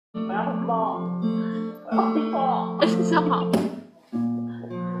我要红包，我要红包，笑好。我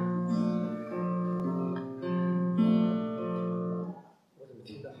怎么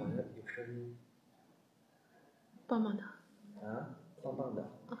听到好像有声音？棒棒的。啊，棒棒的。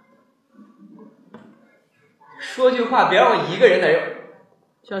说句话，别让我一个人来用。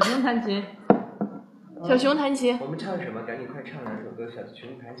小熊弹琴。小熊弹琴。我们唱什么？赶紧快唱两首歌。小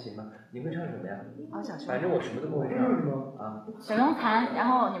熊弹琴吗？你会唱什么呀？哦，小熊。反正我什么都不会唱啊。小熊弹，然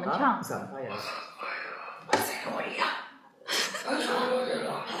后你们唱。嗓发炎。我再给我一个。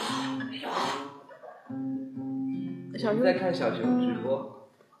小熊在看小熊直播。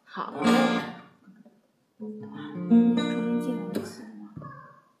好。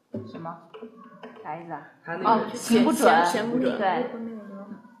什么？啥意思啊？他那个弦不准，弦不准。对。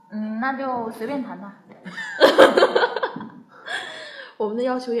那就随便弹弹。我们的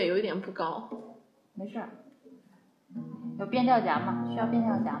要求也有一点不高。没事儿。有变调夹吗？需要变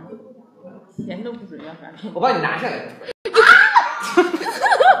调夹吗？弦都不准要啥？我帮你拿下来。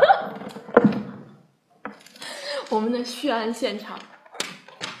我们的血案现场。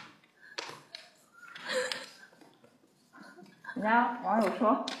人家网友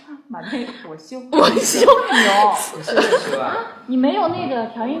说，把那个我修。我修有。你现在修啊？你没有那个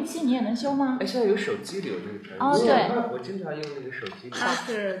调音器，你也能修吗？哎，现在有手机里有这个调音器。哦，对。我经常用那个手机里。他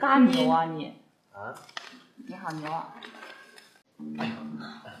是大牛啊你！啊？你好牛啊！哎呀，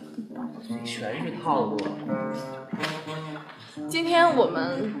全是套路。今天我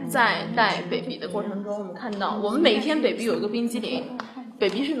们在带 baby 的过程中，我们看到我们每天 baby 有一个冰激凌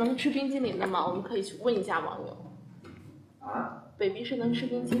 ，baby 是能吃冰激凌的吗？我们可以去问一下网友。啊 ？baby 是能吃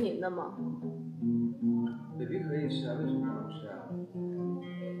冰激凌的吗 ？baby 可以吃啊，为什么不能吃啊？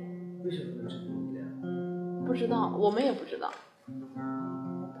为什么能吃冰激凌？不知道，我们也不知道。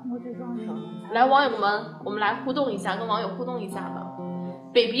通过这双手。来，网友们，我们来互动一下，跟网友互动一下吧。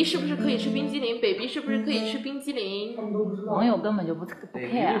baby 是不是可以吃冰激凌 ？baby 是不是可以吃冰激凌？网友根本就不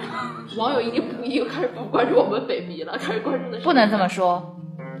care。网友已经开始不关注我们 baby 了，开始关注的是。不能这么说，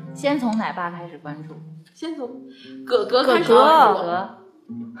先从奶爸开始关注。先从哥哥开始。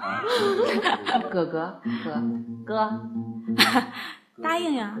哥，答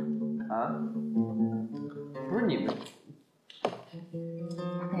应呀！啊？不是你们。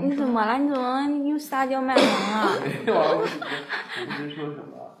你怎么了？你怎么又撒娇卖萌啊？没有啊，我不是说什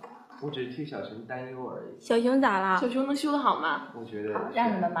么，我只是替小熊担忧而已。小熊咋了？小熊能修得好吗？我觉得。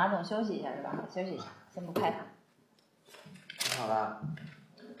让你们马总休息一下是吧？休息一下，先不拍他。好了。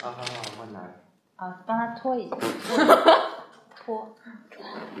好，我拿。啊，帮他拖一下。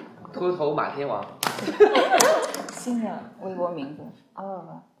秃头马天王。新的微博名字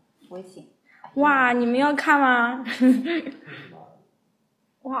微信。哇，你们要看吗？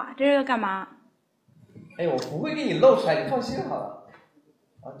哇，这是干嘛？哎，我不会给你露出来，你放心好了。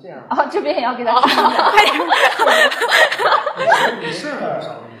哦，这样。哦，这边也要给他看。快点。你事儿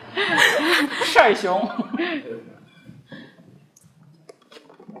少。事儿熊。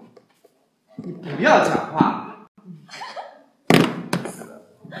你不要讲话。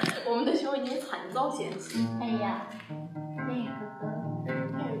我们的熊已经惨遭嫌弃。哎呀，那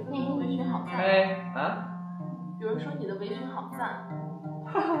个围裙好赞。哎啊！有人说你的围裙好赞。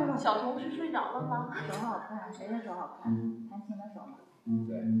小熊是睡着了吗？手好看，谁的手好看？弹琴的手吗？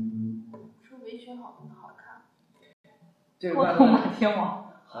对。说围裙好看。秃头马天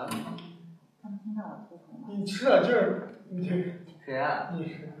王。啊？他们听到我秃头吗？你使点劲儿，你这个。谁啊？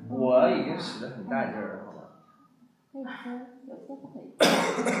你。我已经使得很大劲儿了，好吗？有些不可以。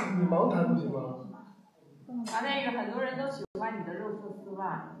你盲弹不行吗？他那个很多人都喜欢你的肉色丝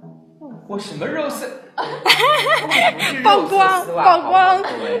袜。我什么肉色？曝光！不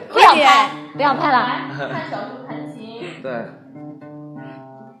要拍，不要拍了。看小熊弹琴。对。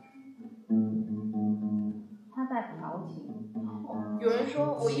他在调情。有人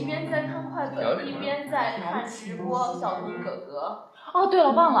说我一边在看快本，一边在看直播，小熊哥哥。哦，对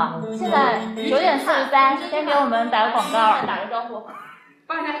了，忘了，现在9:43，先给我们打个广告，打个招呼。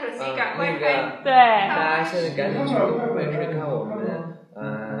放下手机，赶快开。对。大家现在赶紧去回去看我们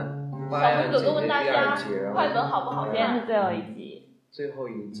小熊哥哥问大家，快本好不好看？今天是最后一集。最后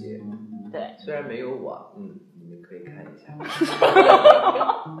一节。对。虽然没有我，你们可以看一下。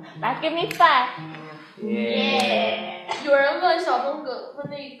来 ，Give me five。耶！有人问小熊哥，问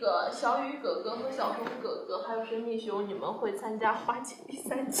那个小雨哥哥和小熊哥哥还有神秘熊，你们会参加花姐第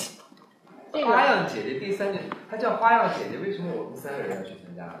3季吗？花样姐姐第3季，她叫花样姐姐，为什么我们3个人要去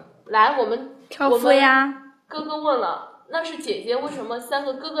参加呢？来，我们挑夫呀。哥哥问了，那是姐姐，为什么3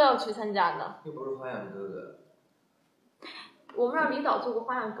个哥哥要去参加呢？又不是花样哥哥。我们让领导做个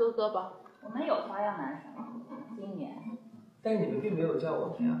花样哥哥吧。我们有花样男神，今年。但是你们并没有叫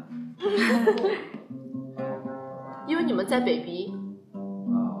我们呀。因为你们在北鼻。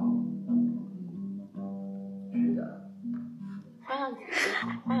是的。花样姐姐好，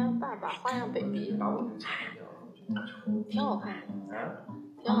花样爸爸，花样 baby， 把我给抢掉了，我觉得丑。挺好看的。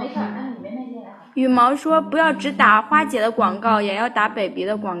挺好没事，看的。按里面那些来。羽毛说不要只打花姐的广告，也要打北鼻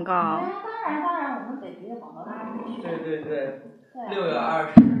的广告。当然，我们北鼻的广告拉出去。对，6月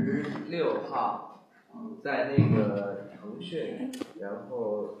26号，在那个腾讯，然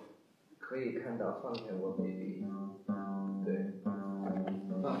后可以看到放开我 baby， 对，放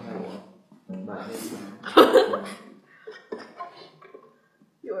开我，满那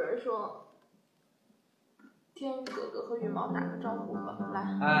有人说，天哥哥和羽毛打个招呼吧，来。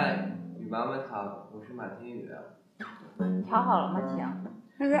哎，羽毛们好，我是马天宇。调好了吗，请？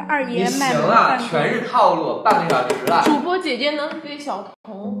他说二爷你卖行啊，全是套路，半个小时了。主播姐姐能给小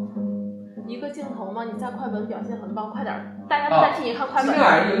童一个镜头吗？你在快本表现很棒，快点！大家都在替你看快本。这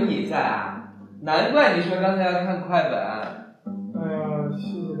哪儿有你在啊？难怪你说刚才要看快本。哎呀，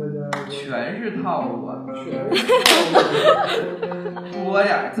谢谢大家。全是套路啊！全是套路。多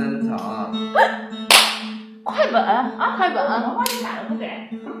点珍藏。快本啊，快本！我帮你打了不给，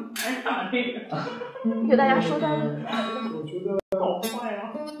还是打这个。给大家说下去。我觉得好坏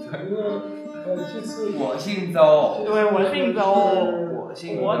啊！这次我姓邹。对，我姓邹，我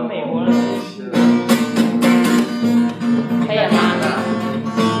姓邹。我美国人。可以吗？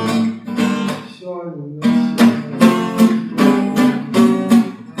希望你们能喜欢。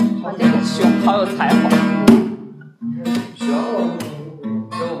哇，这个熊好有才华。行，行，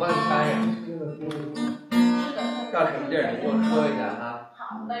我帮你搬上。到什么地儿？你跟我说一下哈。好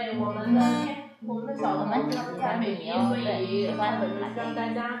嘞，我们的小童们在北鼻，所以让大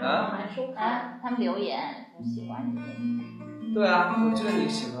家来收看。他们留言不喜欢你。对啊，我知道你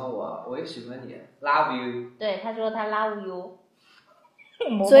喜欢我，我也喜欢你 ，love you。对，他说他 love you。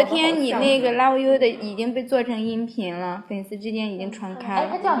昨天你那个 love you 的已经被做成音频了，粉丝之间已经传开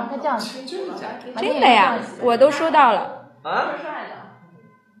哎，了。他叫你，真的假的？真的呀，我都收到了。啊？帅的。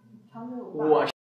我